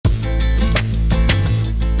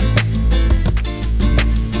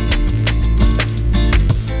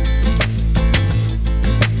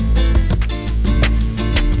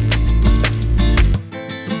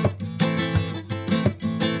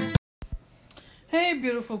Hey,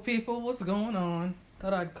 beautiful people, what's going on?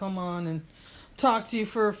 Thought I'd come on and talk to you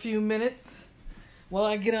for a few minutes while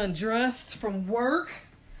I get undressed from work.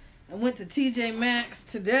 I went to TJ Maxx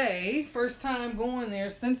today, first time going there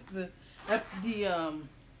since the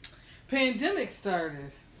pandemic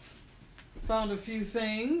started. Found a few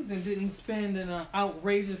things and didn't spend an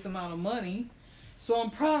outrageous amount of money, so I'm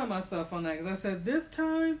proud of myself on that because I said this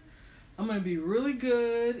time I'm going to be really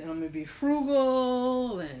good and I'm going to be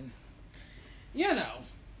frugal and there's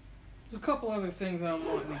a couple other things I'm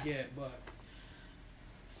wanting to get, but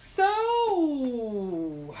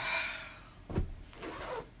so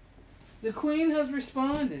the Queen has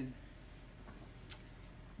responded.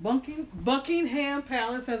 Buckingham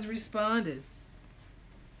Palace has responded.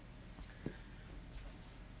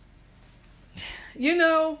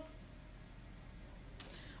 I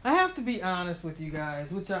have to be honest with you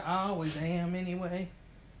guys, which I always am anyway.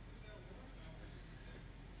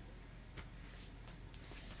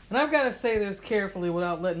 And I've got to say this carefully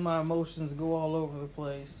without letting my emotions go all over the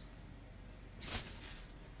place.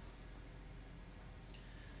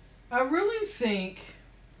 I really think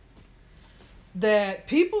that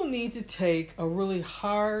people need to take a really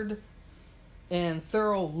hard and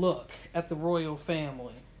thorough look at the royal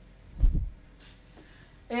family.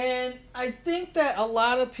 And I think that a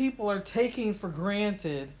lot of people are taking for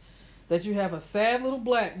granted that you have a sad little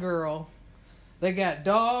black girl that got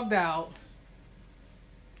dogged out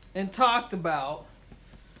and talked about,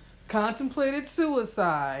 contemplated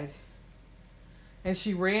suicide, and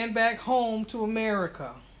she ran back home to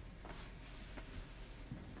America.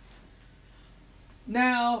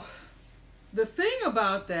 Now, the thing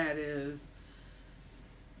about that is,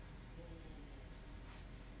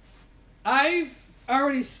 I've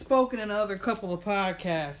already spoken in other couple of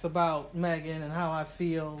podcasts about Meghan and how I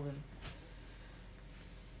feel, and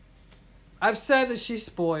I've said that she's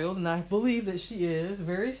spoiled, and I believe that she is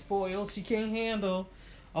very spoiled. She can't handle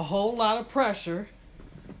a whole lot of pressure.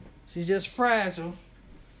 She's just fragile.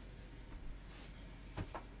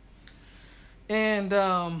 And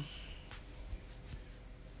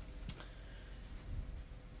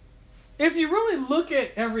if you really look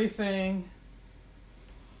at everything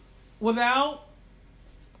without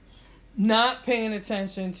not paying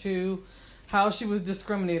attention to how she was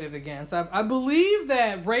discriminated against. I believe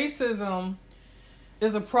that racism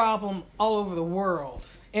is a problem all over the world.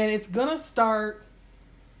 And it's going to start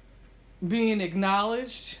being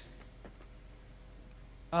acknowledged.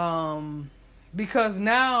 Because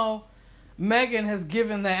now Meghan has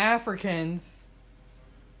given the Africans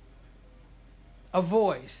a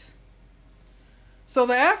voice. So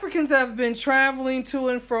the Africans have been traveling to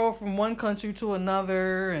and fro from one country to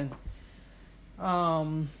another, and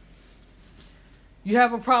you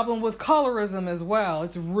have a problem with colorism as well.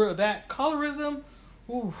 It's real. That colorism,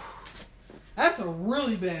 that's a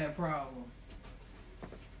really bad problem.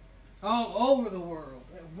 All over the world.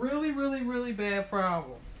 A really, really, really bad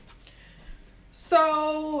problem.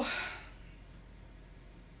 So,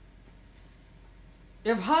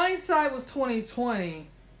 if hindsight was 20/20,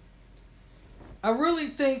 I really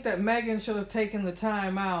think that Meghan should have taken the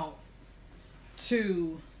time out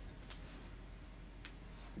to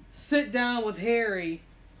sit down with Harry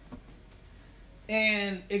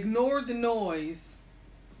and ignored the noise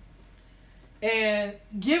and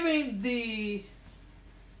giving the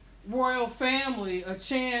royal family a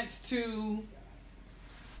chance to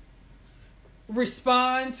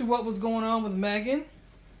respond to what was going on with Meghan.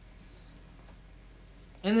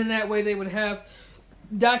 And then that way they would have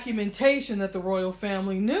documentation that the royal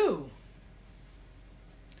family knew.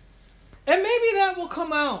 And maybe that will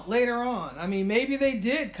come out later on. I mean, maybe they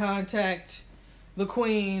did contact the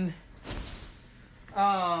Queen,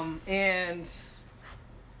 and,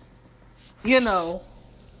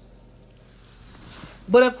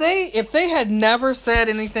 but if they had never said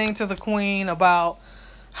anything to the Queen about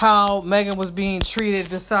how Meghan was being treated,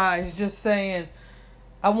 besides just saying,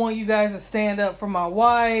 I want you guys to stand up for my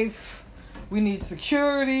wife, we need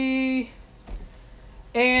security,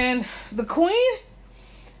 and the Queen,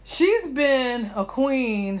 she's been a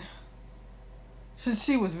queen since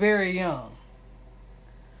she was very young.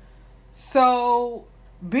 So,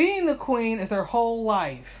 being the queen is her whole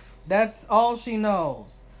life. That's all she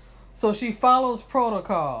knows. So she follows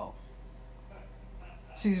protocol.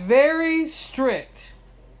 She's very strict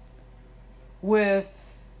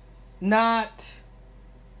with not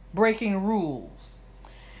breaking rules.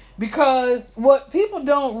 Because what people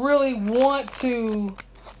don't really want to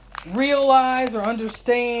realize or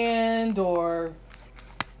understand or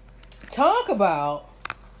talk about,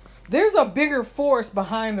 there's a bigger force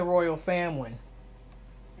behind the royal family.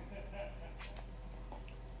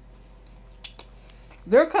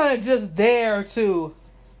 they're kind of just there to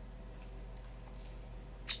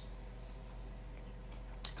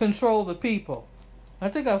control the people. I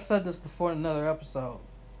think I've said this before in another episode.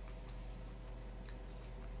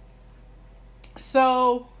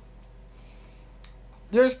 So,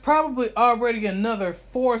 there's probably already another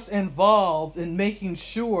force involved in making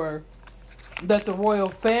sure that the royal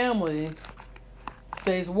family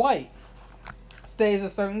stays white, stays a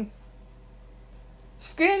certain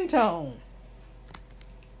skin tone.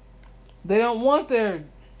 They don't want their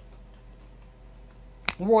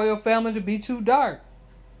royal family to be too dark.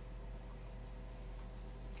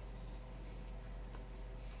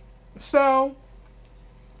 So,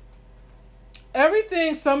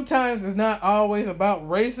 everything sometimes is not always about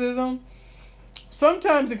racism.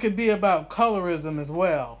 Sometimes it could be about colorism as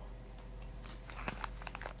well.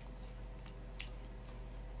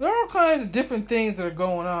 There are all kinds of different things that are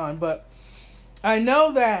going on, but I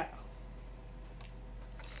know that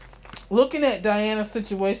looking at Diana's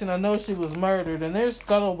situation, I know she was murdered, and there's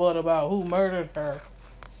scuttlebutt about who murdered her.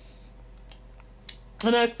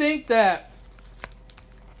 And I think that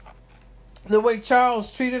the way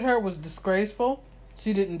Charles treated her was disgraceful.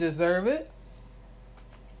 She didn't deserve it.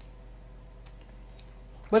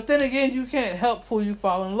 But then again, you can't help who you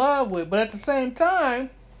fall in love with. But at the same time,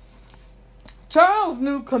 Charles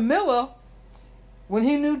knew Camilla when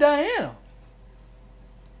he knew Diana.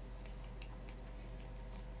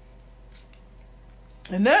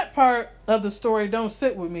 And that part of the story don't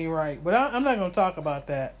sit with me right. But I'm not going to talk about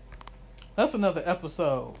that. That's another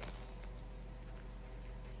episode.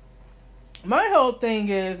 My whole thing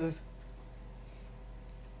is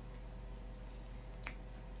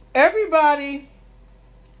everybody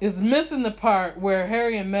is missing the part where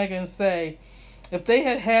Harry and Meghan say if they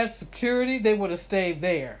had had security, they would have stayed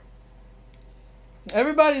there.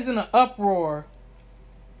 Everybody's in an uproar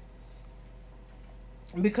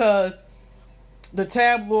because the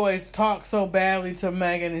tabloids talk so badly to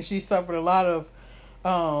Meghan and she suffered a lot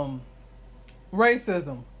of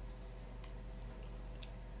racism.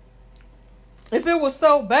 If it was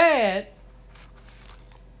so bad,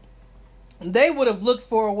 they would have looked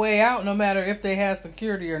for a way out no matter if they had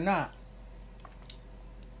security or not.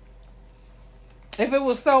 If it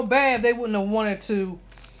was so bad, they wouldn't have wanted to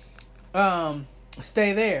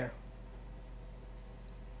stay there.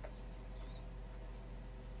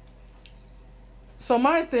 So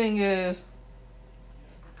my thing is,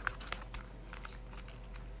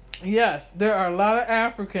 yes, there are a lot of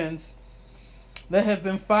Africans that have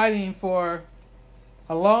been fighting for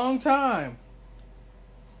a long time.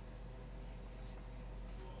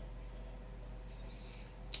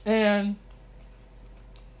 And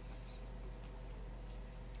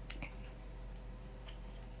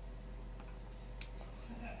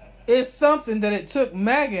it's something that it took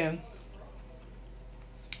Meghan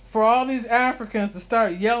for all these Africans to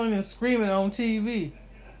start yelling and screaming on TV.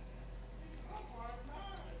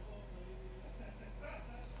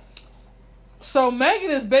 So Meghan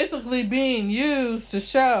is basically being used to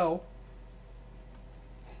show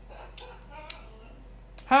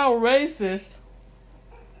how racist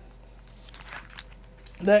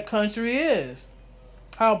that country is.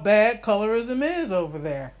 How bad colorism is over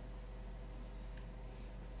there.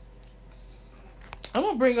 I'm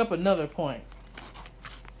going to bring up another point.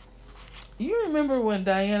 You remember when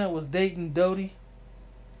Diana was dating Dodi?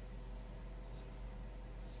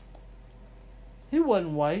 He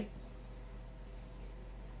wasn't white.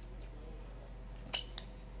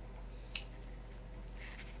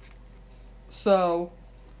 So,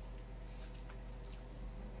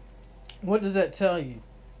 what does that tell you?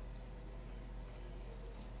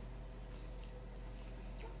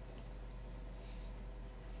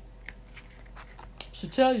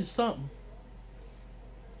 Should tell you something.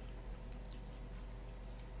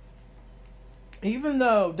 Even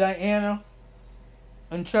though Diana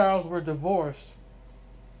and Charles were divorced,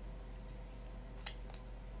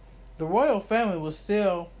 the royal family was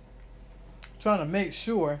still trying to make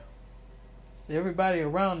sure that everybody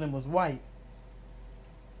around them was white.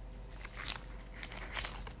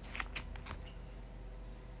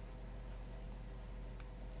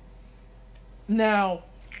 Now,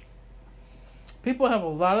 people have a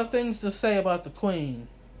lot of things to say about the Queen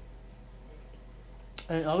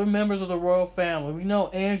and other members of the royal family. We know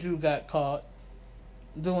Andrew got caught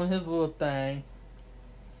doing his little thing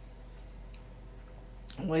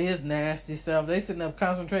with his nasty self. They sitting up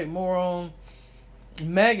concentrating more on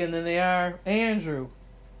Meghan than they are Andrew.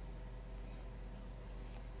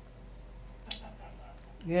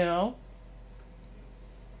 You know?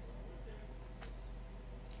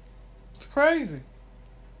 It's crazy.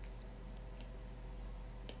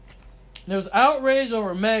 There's outrage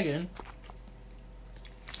over Meghan,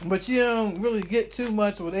 but you don't really get too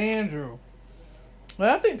much with Andrew.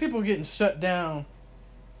 Well, I think people are getting shut down.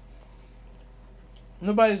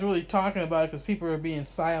 Nobody's really talking about it because people are being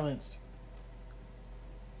silenced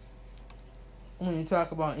when you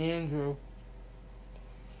talk about Andrew.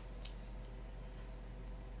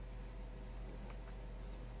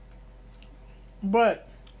 But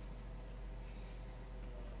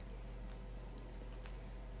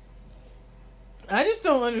I just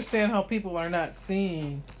don't understand how people are not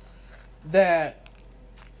seeing that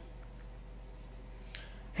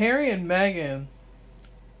Harry and Meghan,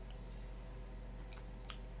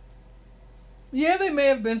 yeah, they may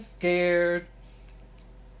have been scared.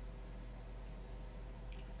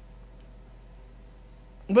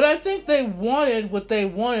 But I think they wanted what they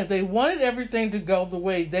wanted. They wanted everything to go the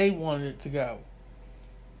way they wanted it to go.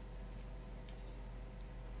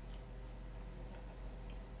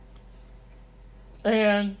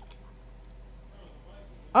 And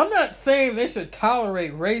I'm not saying they should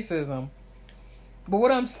tolerate racism. But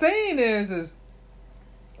what I'm saying is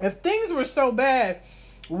if things were so bad,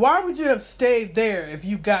 why would you have stayed there if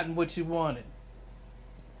you gotten what you wanted?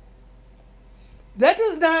 That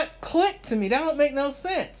does not click to me. That don't make no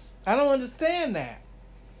sense. I don't understand that.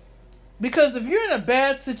 Because if you're in a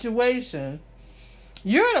bad situation,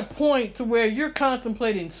 you're at a point to where you're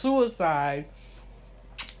contemplating suicide.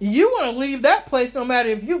 You want to leave that place no matter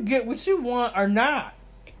if you get what you want or not.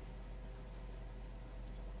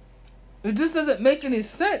 It just doesn't make any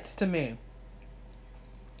sense to me.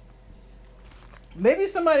 Maybe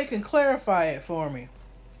somebody can clarify it for me.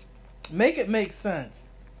 Make it make sense.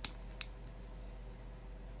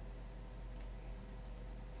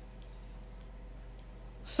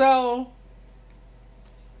 So,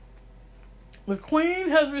 the Queen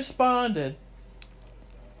has responded.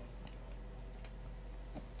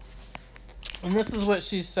 And this is what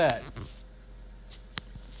she said.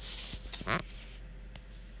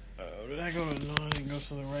 Did I go to... No, I didn't go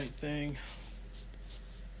to the right thing.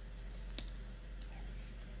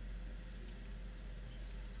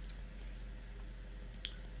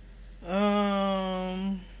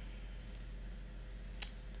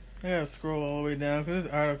 I gotta scroll all the way down because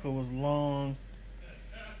this article was long.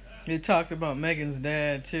 He talked about Meghan's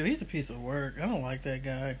dad too. He's a piece of work. I don't like that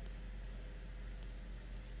guy.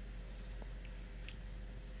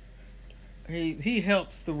 He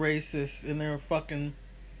helps the racists in their fucking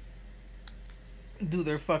do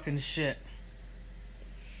their fucking shit.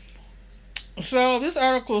 So this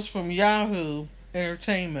article is from Yahoo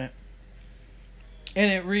Entertainment.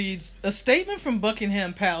 And it reads, a statement from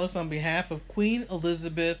Buckingham Palace on behalf of Queen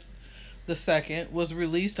Elizabeth II was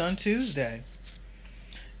released on Tuesday.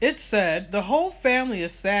 It said, the whole family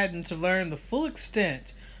is saddened to learn the full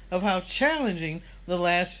extent of how challenging the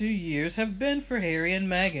last few years have been for Harry and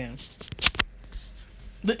Meghan.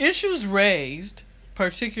 The issues raised,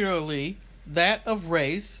 particularly that of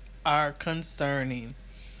race, are concerning.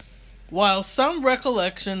 While some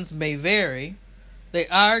recollections may vary, they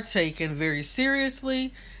are taken very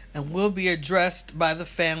seriously and will be addressed by the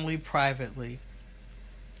family privately.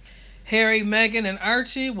 Harry, Meghan, and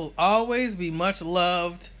Archie will always be much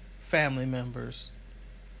loved family members.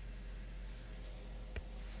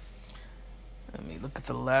 Let me look at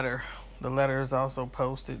the letter. The letter is also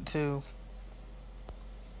posted too.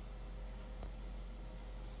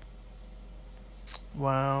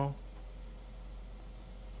 Wow.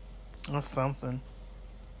 That's something.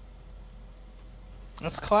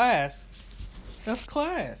 That's class. That's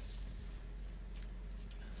class.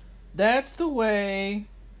 That's the way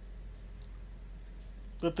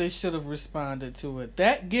that they should have responded to it.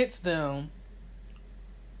 That gets them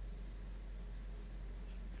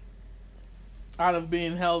out of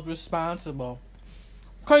being held responsible.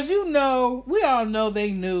 Because we all know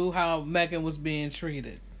they knew how Meghan was being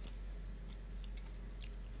treated.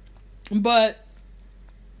 But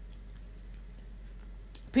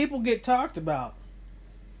people get talked about.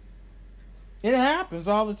 It happens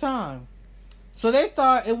all the time. So they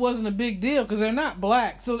thought it wasn't a big deal because they're not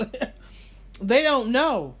black. So they don't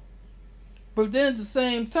know. But then at the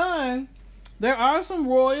same time, there are some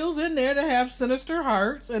royals in there that have sinister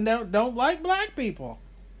hearts and don't like black people.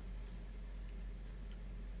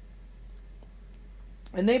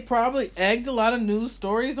 And they probably egged a lot of news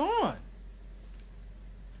stories on.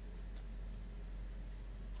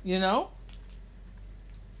 You know?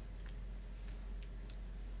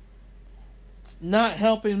 Not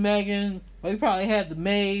helping Meghan. They probably had the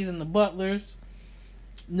maids and the butlers.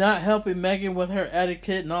 Not helping Meghan with her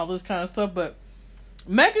etiquette and all this kind of stuff. But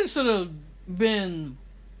Meghan should have been...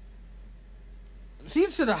 She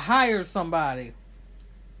should have hired somebody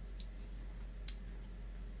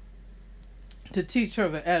to teach her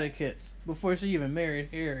the etiquettes before she even married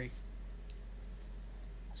Harry.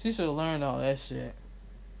 She should have learned all that shit.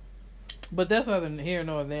 But that's neither here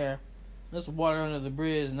nor there. That's water under the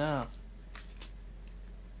bridge now.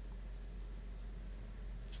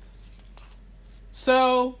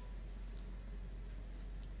 So,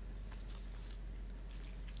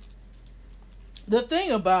 the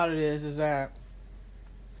thing about it is that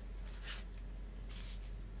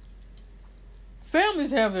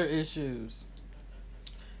families have their issues.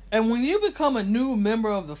 And when you become a new member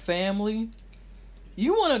of the family,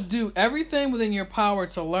 you want to do everything within your power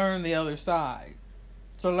to learn the other side.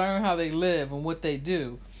 To learn how they live and what they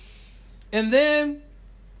do. And then,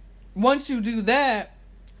 once you do that,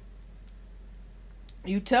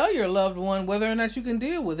 you tell your loved one whether or not you can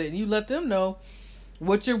deal with it. And you let them know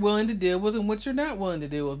what you're willing to deal with and what you're not willing to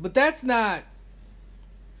deal with. But that's not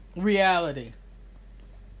reality.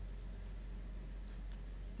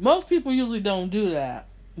 Most people usually don't do that.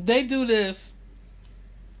 They do this.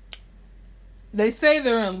 They say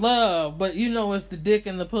they're in love, but you know it's the dick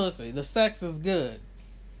and the pussy. The sex is good.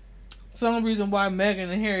 It's the only reason why Meghan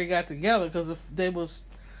and Harry got together, because if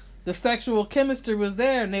the sexual chemistry was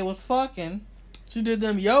there and they was fucking. She did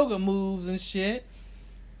them yoga moves and shit.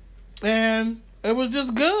 And it was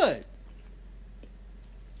just good.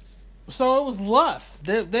 So it was lust.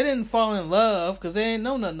 They didn't fall in love because they ain't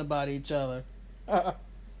know nothing about each other.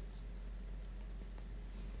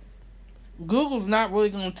 Google's not really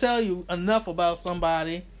going to tell you enough about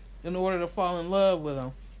somebody in order to fall in love with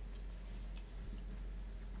them.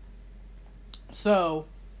 So,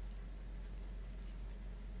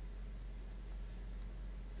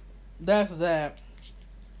 that's that.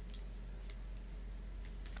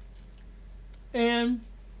 And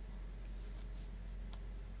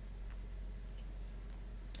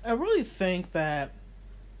I really think that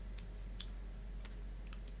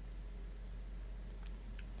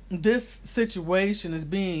this situation is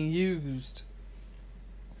being used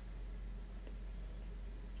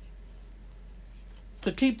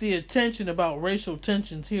to keep the attention about racial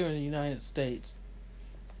tensions here in the United States.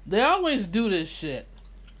 They always do this shit.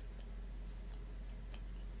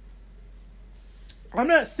 I'm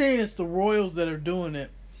not saying it's the royals that are doing it.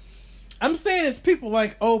 I'm saying it's people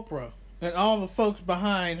like Oprah and all the folks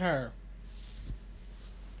behind her.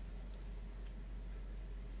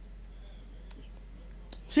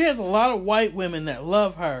 She has a lot of white women that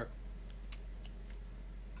love her.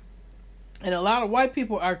 And a lot of white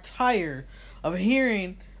people are tired of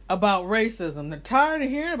hearing about racism. They're tired of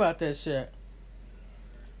hearing about that shit.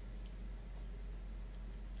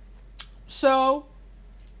 So,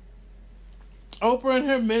 Oprah and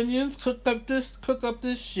her minions cook up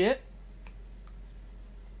this shit.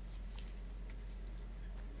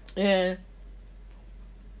 And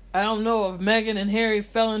I don't know if Meghan and Harry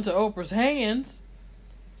fell into Oprah's hands,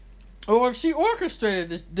 or if she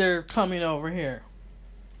orchestrated their coming over here.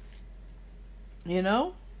 You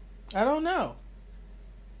know? I don't know.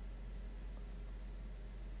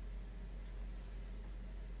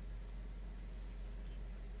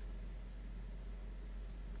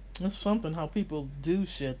 It's something how people do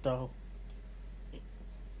shit, though.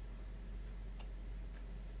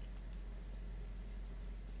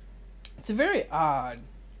 It's very odd.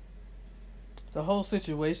 The whole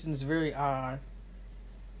situation is very odd.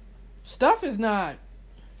 Stuff is not...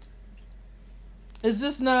 It's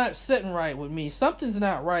just not sitting right with me. Something's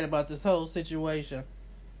not right about this whole situation.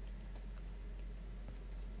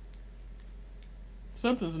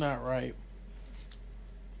 Something's not right.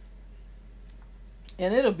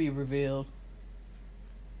 And it'll be revealed.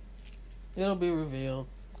 It'll be revealed.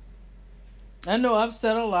 I know I've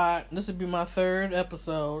said a lot. This will be my 3rd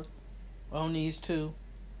episode on these two.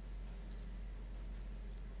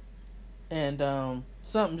 And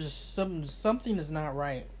something is not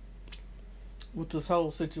right with this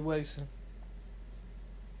whole situation.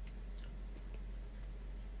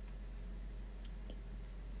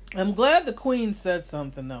 I'm glad the Queen said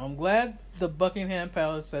something, though. I'm glad the Buckingham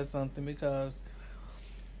Palace said something, because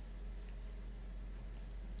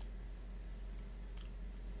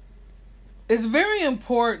it's very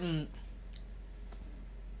important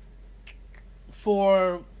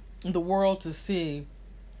for the world to see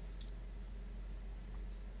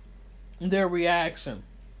their reaction.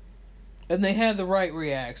 And they had the right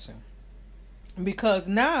reaction. Because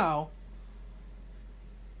now,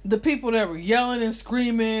 the people that were yelling and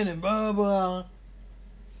screaming and blah, blah,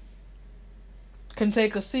 can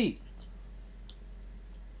take a seat.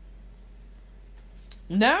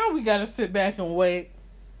 Now we gotta sit back and wait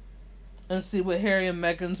and see what Harry and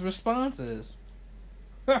Meghan's response is.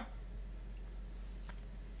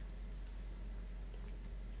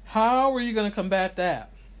 How are you going to combat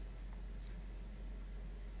that?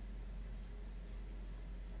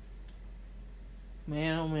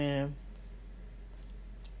 Man, oh man.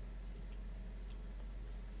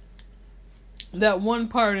 That one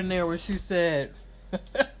part in there where she said,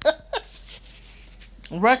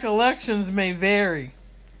 recollections may vary.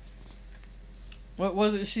 What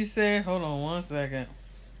was it she said? Hold on one second.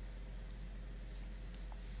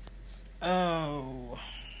 Oh.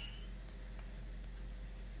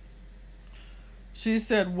 She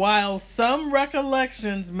said, while some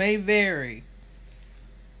recollections may vary.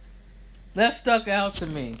 That stuck out to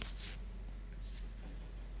me.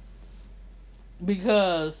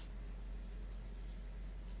 Because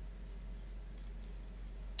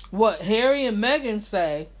what Harry and Meghan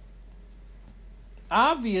say,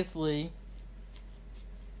 obviously,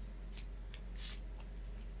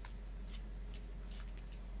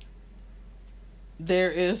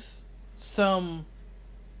 there is some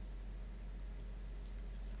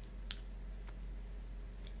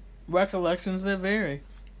recollections that vary.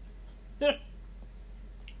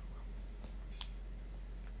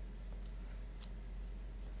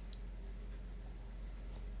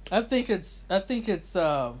 I think it's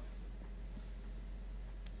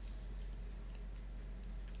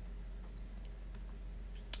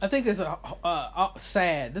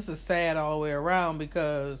sad. This is sad all the way around,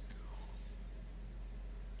 because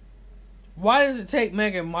why does it take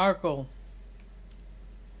Meghan Markle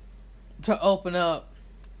to open up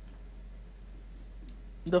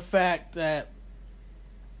the fact that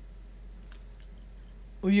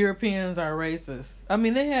Europeans are racist? I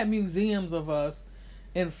mean, they had museums of us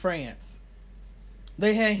in France.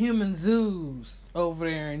 They had human zoos over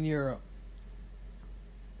there in Europe.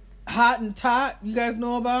 Hottentot, you guys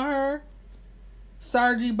know about her?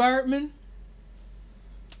 Sargie Bartman.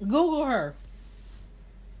 Google her.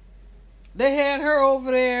 They had her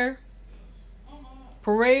over there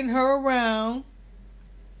parading her around.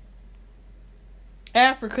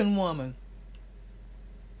 African woman.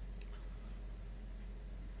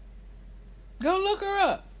 Go look her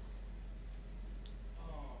up.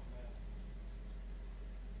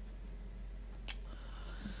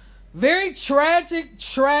 Very tragic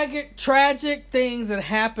things that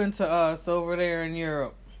happened to us over there in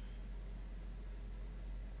Europe.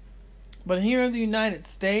 But here in the United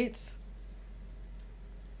States,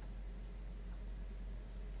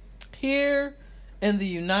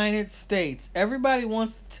 everybody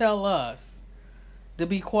wants to tell us to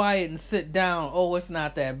be quiet and sit down. Oh, it's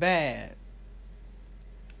not that bad.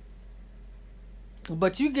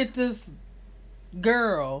 But you get this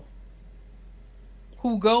girl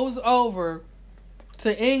who goes over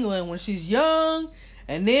to England when she's young,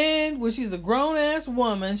 and then when she's a grown-ass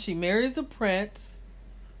woman, she marries a prince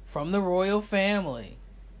from the royal family.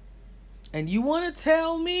 And you want to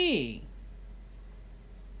tell me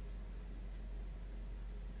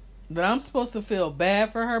that I'm supposed to feel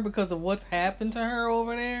bad for her because of what's happened to her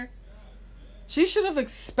over there? She should have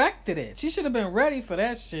expected it. She should have been ready for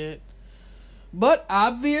that shit. But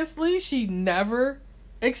obviously, she never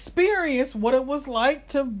experienced what it was like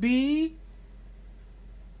to be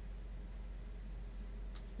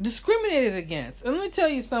discriminated against. And let me tell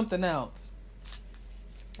you something else.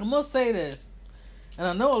 I'm going to say this, and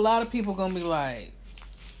I know a lot of people going to be like,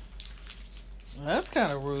 that's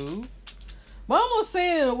kind of rude. But I'm going to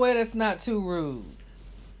say it in a way that's not too rude.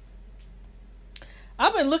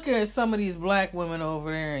 I've been looking at some of these black women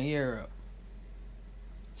over there in Europe.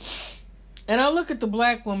 And I look at the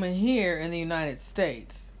black woman here in the United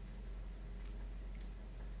States.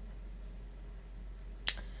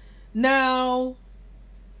 Now,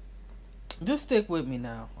 just stick with me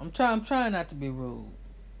now. I'm trying not to be rude.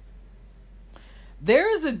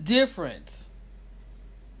 There is a difference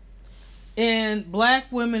in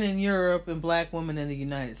black women in Europe and black women in the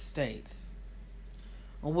United States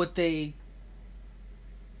on what they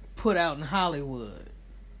put out in Hollywood.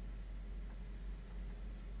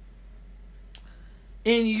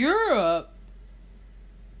 In Europe,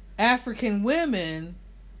 African women,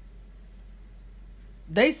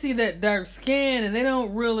 they see that dark skin and they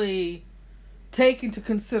don't really take into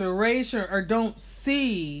consideration or don't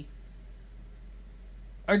see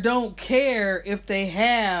or don't care if they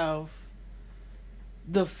have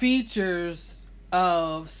the features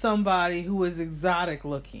of somebody who is exotic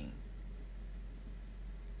looking.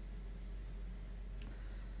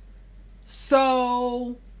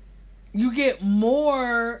 So you get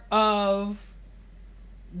more of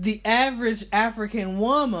the average African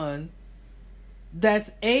woman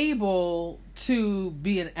that's able to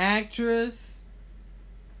be an actress,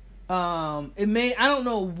 I don't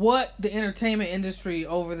know what the entertainment industry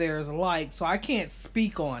over there is like, so I can't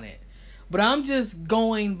speak on it. But I'm just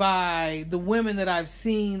going by the women that I've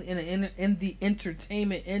seen in the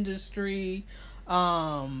entertainment industry,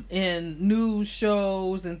 in news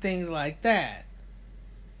shows and things like that.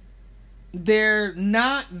 They're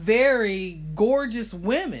not very gorgeous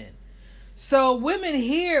women. So women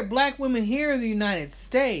here, black women here in the United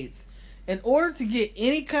States, in order to get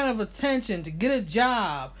any kind of attention, to get a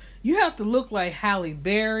job, you have to look like Halle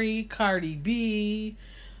Berry, Cardi B,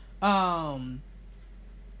 Angela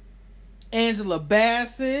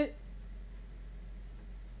Bassett,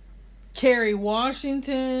 Kerry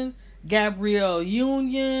Washington, Gabrielle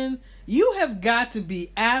Union. You have got to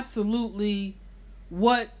be absolutely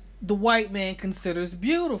what the white man considers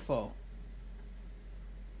beautiful.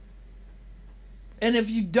 And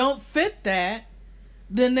if you don't fit that,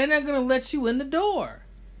 then they're not going to let you in the door.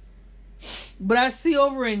 But I see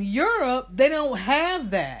over in Europe, they don't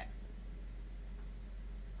have that.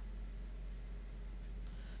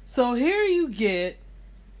 So here you get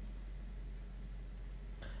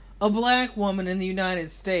a black woman in the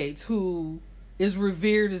United States who is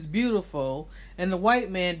revered as beautiful, and the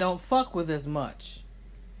white man don't fuck with as much.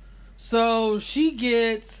 So she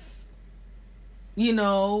gets,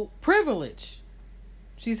 privilege.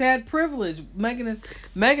 She's had privilege. Megan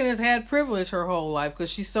has had privilege her whole life because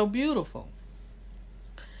she's so beautiful.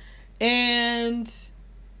 And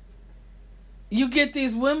you get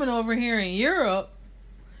these women over here in Europe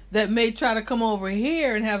that may try to come over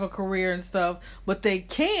here and have a career and stuff, but they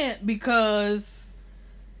can't because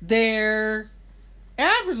they're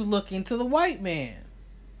average looking to the white man.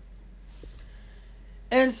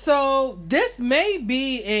 And so this may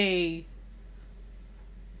be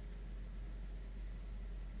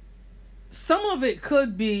some of it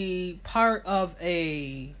could be part of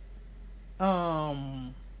a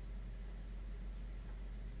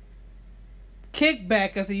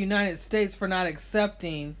kickback of the United States for not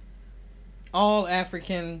accepting all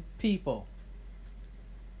African people.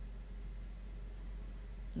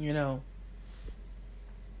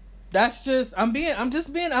 That's just I'm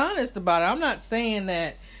just being honest about it. I'm not saying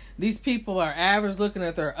that these people are average looking,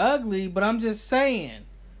 that they're ugly, but I'm just saying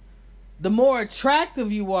the more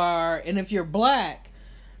attractive you are, and if you're black,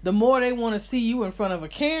 the more they want to see you in front of a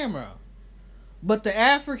camera. But the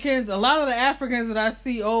Africans, a lot of the Africans that I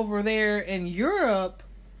see over there in Europe,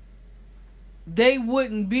 they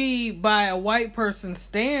wouldn't be by a white person's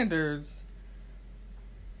standards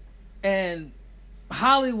and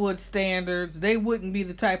Hollywood standards. They wouldn't be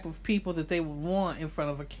the type of people that they would want in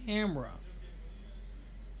front of a camera.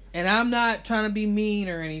 And I'm not trying to be mean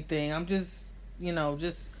or anything. I'm just,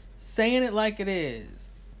 just saying it like it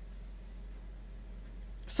is.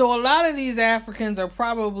 So a lot of these Africans are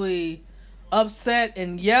probably upset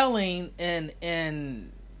and yelling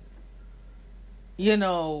and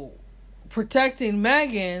protecting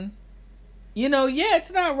Megan.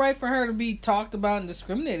 It's not right for her to be talked about and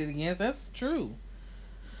discriminated against. That's true.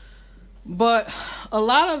 But a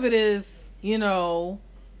lot of it is,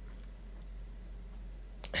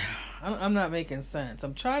 I'm not making sense.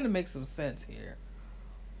 I'm trying to make some sense here.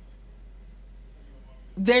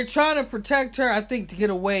 They're trying to protect her, I think, to get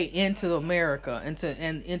away into America,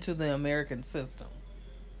 into the American system.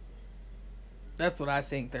 That's what I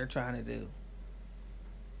think they're trying to do.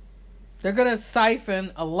 They're going to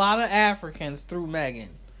siphon a lot of Africans through Meghan.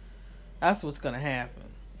 That's what's going to happen.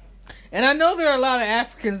 And I know there are a lot of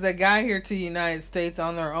Africans that got here to the United States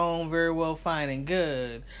on their own, very well, fine and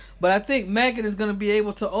good. But I think Meghan is going to be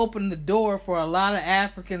able to open the door for a lot of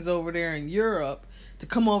Africans over there in Europe to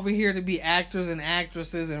come over here to be actors and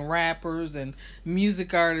actresses and rappers and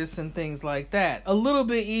music artists and things like that. A little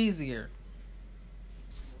bit easier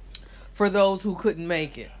for those who couldn't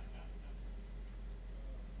make it.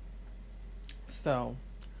 So,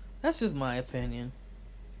 that's just my opinion.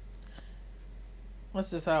 That's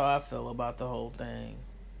just how I feel about the whole thing.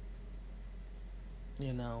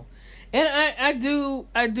 And I do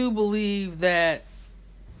believe that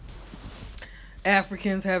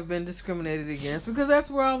Africans have been discriminated against because that's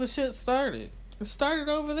where all the shit started. It started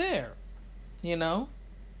over there,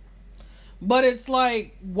 But it's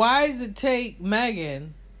like, why does it take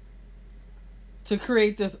Meghan to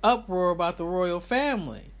create this uproar about the royal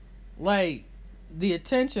family? Like, the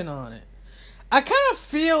attention on it. I kind of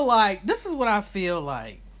feel like, this is what I feel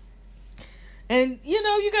like. And,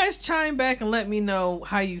 you guys chime back and let me know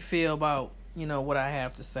how you feel about, what I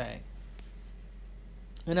have to say.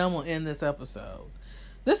 And I'm going to end this episode.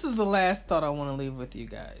 This is the last thought I want to leave with you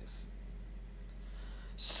guys.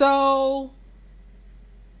 So,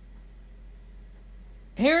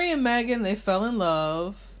 Harry and Meghan, they fell in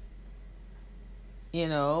love. You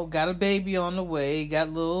know, got a baby on the way, got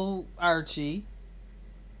little Archie.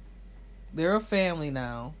 They're a family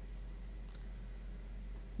now.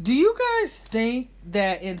 Do you guys think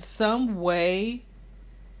that in some way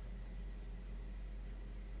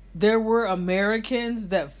there were Americans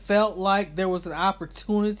that felt like there was an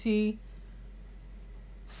opportunity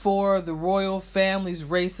for the royal family's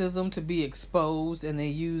racism to be exposed and they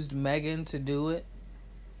used Meghan to do it?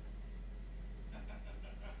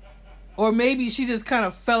 Or maybe she just kind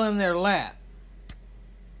of fell in their lap.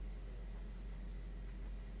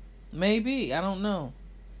 Maybe. I don't know.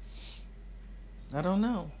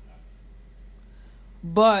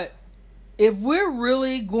 But if we're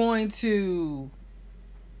really going to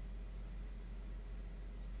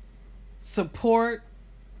support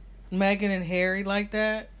Meghan and Harry like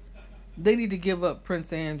that, they need to give up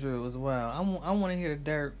Prince Andrew as well. I want to hear the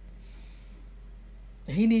dirt.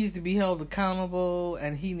 He needs to be held accountable,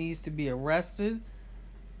 and he needs to be arrested,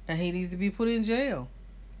 and he needs to be put in jail.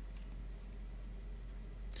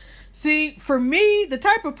 See, for me, the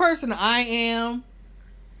type of person I am,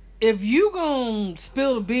 if you gonna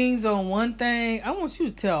spill the beans on one thing, I want you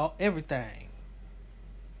to tell everything.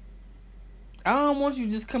 I don't want you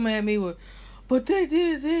to just come at me with, but they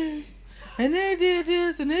did this, and they did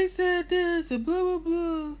this, and they said this, and blah, blah,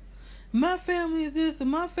 blah. My family is this, and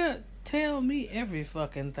my family... Tell me every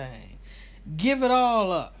fucking thing. Give it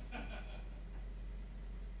all up.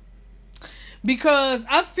 Because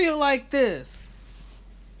I feel like this.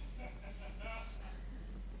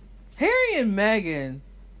 Harry and Meghan,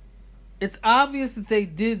 it's obvious that they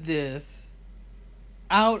did this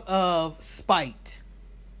out of spite.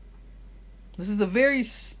 This is a very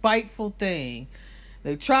spiteful thing.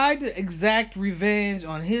 They tried to exact revenge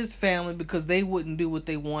on his family because they wouldn't do what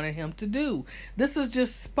they wanted him to do. This is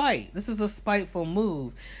just spite. This is a spiteful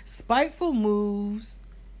move. Spiteful moves,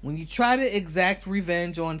 when you try to exact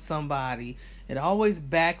revenge on somebody, it always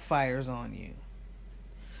backfires on you.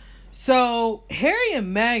 So, Harry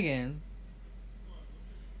and Meghan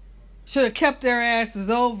should have kept their asses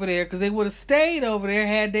over there because they would have stayed over there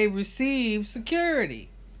had they received security.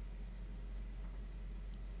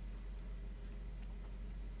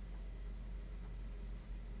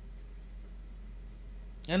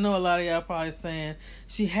 I know a lot of y'all probably saying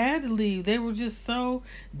she had to leave. They were just so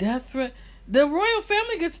death threat. The royal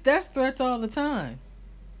family gets death threats all the time.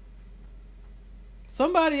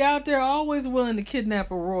 Somebody out there always willing to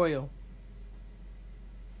kidnap a royal.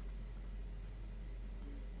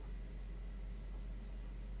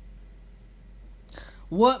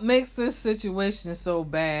 What makes this situation so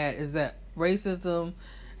bad is that racism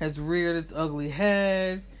has reared its ugly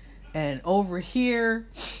head. And over here,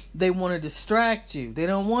 they want to distract you. They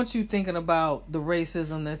don't want you thinking about the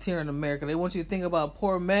racism that's here in America. They want you to think about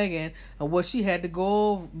poor Meghan and what she had to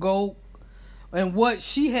go and what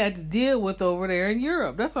she had to deal with over there in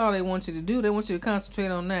Europe. That's all they want you to do. They want you to concentrate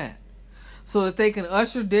on that. So that they can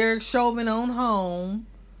usher Derek Chauvin on home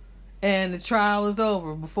and the trial is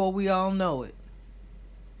over before we all know it.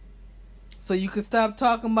 So you can stop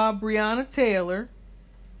talking about Breonna Taylor.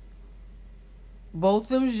 Both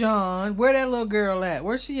them Jean. Where that little girl at?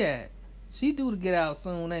 Where's she at? She due to get out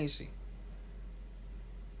soon, ain't she?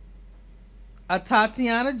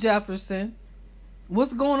 Tatiana Jefferson.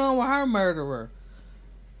 What's going on with her murderer?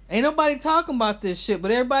 Ain't nobody talking about this shit,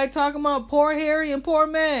 but everybody talking about poor Harry and poor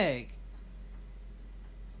Meg.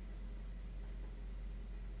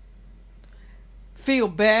 Feel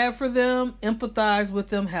bad for them, empathize with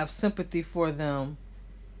them, have sympathy for them.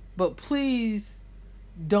 But please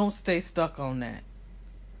don't stay stuck on that.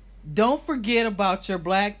 Don't forget about your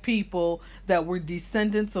black people that were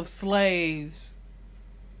descendants of slaves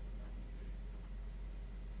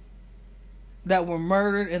that were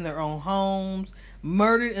murdered in their own homes,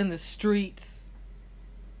 murdered in the streets,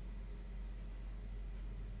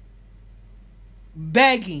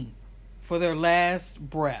 begging for their last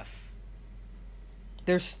breath.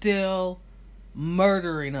 They're still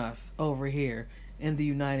murdering us over here in the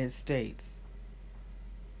United States.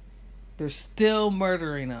 They're still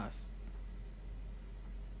murdering us.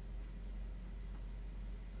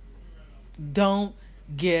 Don't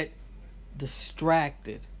get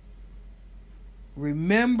distracted.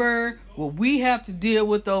 Remember what we have to deal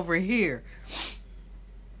with over here.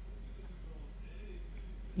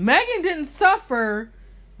 Meghan didn't suffer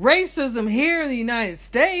racism here in the United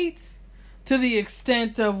States to the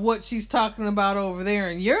extent of what she's talking about over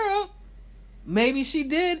there in Europe. Maybe she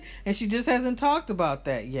did, and she just hasn't talked about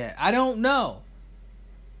that yet. I don't know.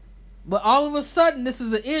 But all of a sudden, this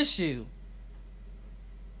is an issue.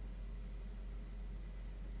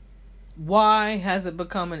 Why has it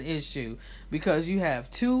become an issue? Because you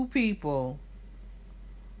have two people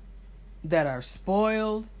that are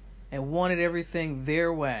spoiled and wanted everything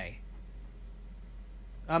their way.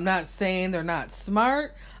 I'm not saying they're not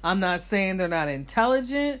smart. I'm not saying they're not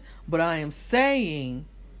intelligent. But I am saying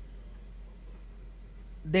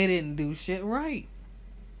they didn't do shit right.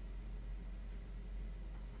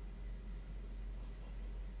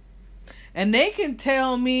 And they can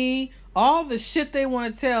tell me all the shit they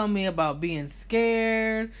want to tell me about being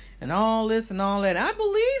scared and all this and all that. I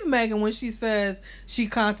believe Megan when she says she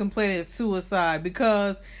contemplated suicide,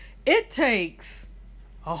 because it takes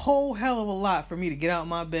a whole hell of a lot for me to get out of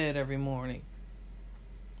my bed every morning,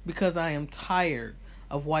 because I am tired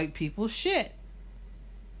of white people's shit.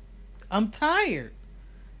 I'm tired.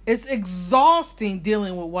 It's exhausting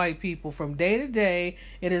dealing with white people from day to day.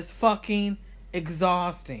 It is fucking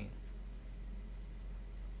exhausting.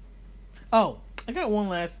 Oh, I got one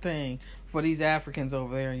last thing for these Africans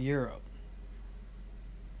over there in Europe.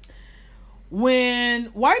 When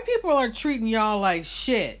white people are treating y'all like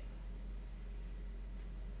shit,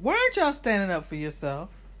 why aren't y'all standing up for yourself?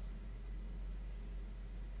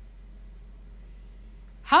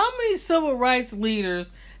 How many civil rights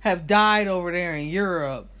leaders have died over there in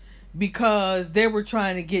Europe because they were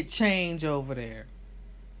trying to get change over there?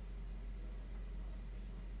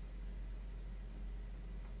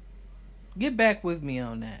 Get back with me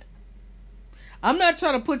on that. I'm not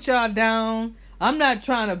trying to put y'all down. I'm not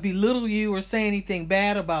trying to belittle you or say anything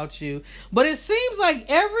bad about you. But it seems like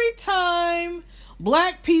every time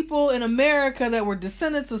black people in America that were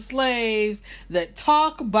descendants of slaves that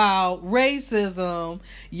talk about racism,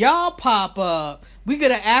 y'all pop up. We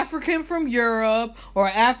get an African from Europe or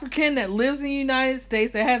an African that lives in the United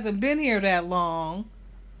States that hasn't been here that long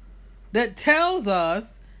that tells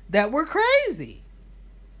us that we're crazy.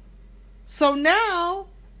 So now,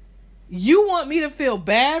 you want me to feel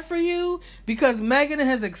bad for you because Megan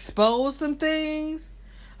has exposed some things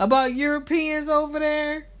about Europeans over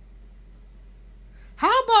there?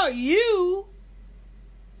 How about you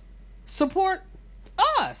support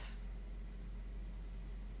us?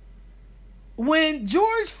 When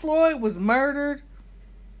George Floyd was murdered,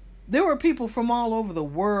 there were people from all over the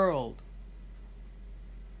world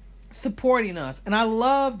supporting us. And I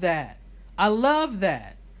love that. I love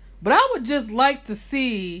that. But I would just like to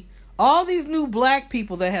see all these new black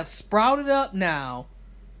people that have sprouted up now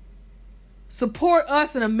support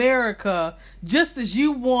us in America, just as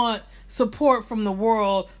you want support from the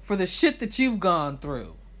world for the shit that you've gone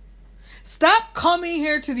through. Stop coming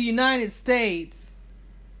here to the United States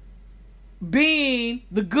being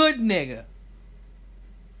the good nigga.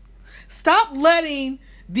 Stop letting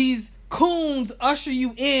these coons usher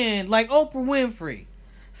you in like Oprah Winfrey.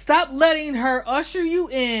 Stop letting her usher you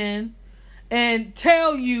in and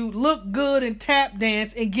tell you look good and tap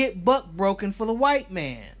dance and get buck broken for the white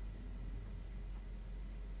man.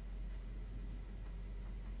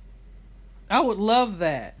 I would love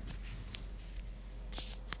that.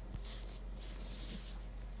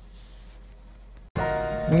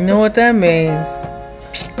 You know what that means.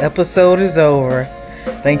 Episode is over.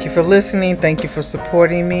 Thank you for listening. Thank you for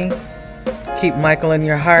supporting me. Keep Michael in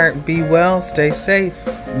your heart. Be well. Stay safe.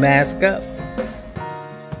 Mask up.